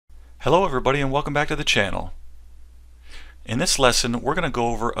Hello everybody and welcome back to the channel. In this lesson we're going to go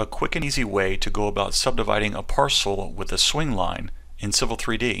over a quick and easy way to go about subdividing a parcel with a swing line in Civil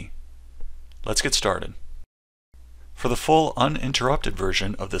 3D. Let's get started. For the full uninterrupted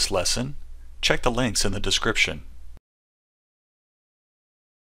version of this lesson, check the links in the description.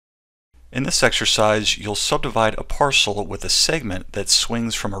 In this exercise you'll subdivide a parcel with a segment that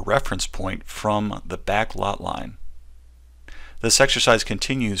swings from a reference point from the back lot line. This exercise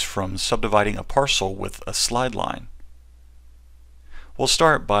continues from subdividing a parcel with a slide line. We'll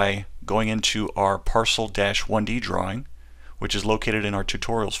start by going into our Parcel-1D drawing, which is located in our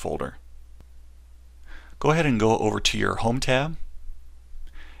Tutorials folder. Go ahead and go over to your Home tab,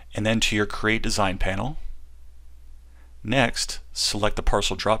 and then to your Create Design panel. Next, select the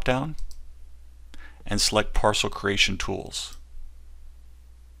Parcel drop-down, and select Parcel Creation Tools.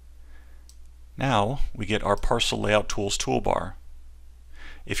 Now we get our Parcel Layout Tools toolbar.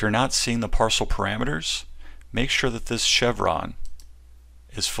 If you're not seeing the parcel parameters, make sure that this chevron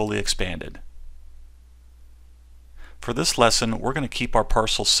is fully expanded. For this lesson, we're going to keep our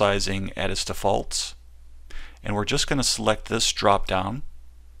parcel sizing at its defaults, and we're just going to select this drop down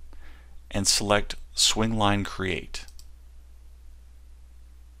and select Swing Line Create.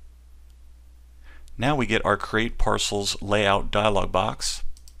 Now we get our Create Parcels Layout dialog box.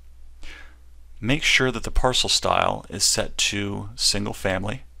 Make sure that the parcel style is set to single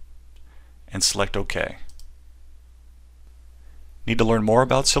family and select OK. Need to learn more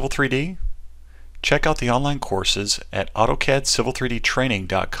about Civil 3D? Check out the online courses at AutoCAD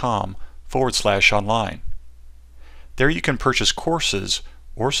Civil3Dtraining.com/online. There you can purchase courses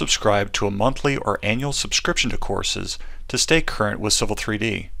or subscribe to a monthly or annual subscription to courses to stay current with Civil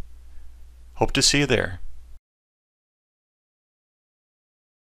 3D. Hope to see you there.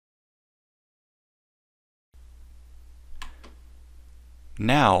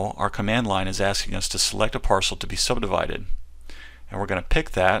 Now our command line is asking us to select a parcel to be subdivided, and we're going to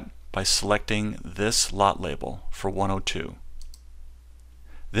pick that by selecting this lot label for 102.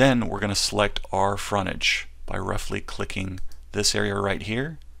 Then we're going to select our frontage by roughly clicking this area right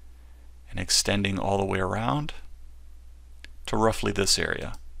here and extending all the way around to roughly this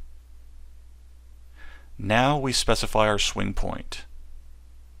area. Now we specify our swing point.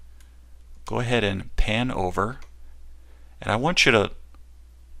 Go ahead and pan over, and I want you to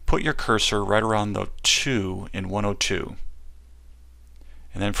put your cursor right around the 2 in 102.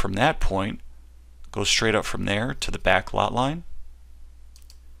 And then from that point, go straight up from there to the back lot line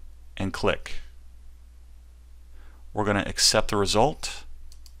and click. We're going to accept the result,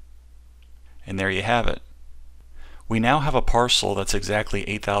 and there you have it. We now have a parcel that's exactly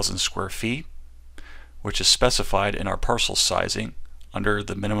 8,000 square feet, which is specified in our parcel sizing under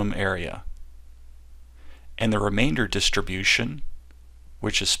the minimum area. And the remainder distribution,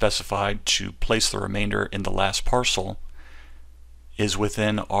 which is specified to place the remainder in the last parcel, is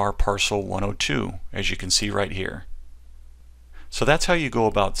within our Parcel 102, as you can see right here. So that's how you go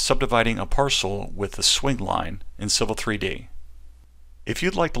about subdividing a parcel with a swing line in Civil 3D. If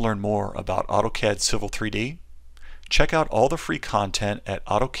you'd like to learn more about AutoCAD Civil 3D, check out all the free content at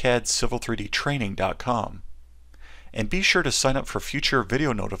AutoCAD Civil3Dtraining.com, and be sure to sign up for future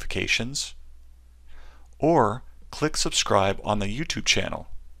video notifications, or click subscribe on the YouTube channel.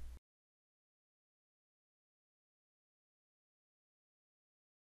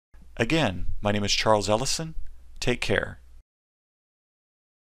 Again, my name is Charles Ellison. Take care.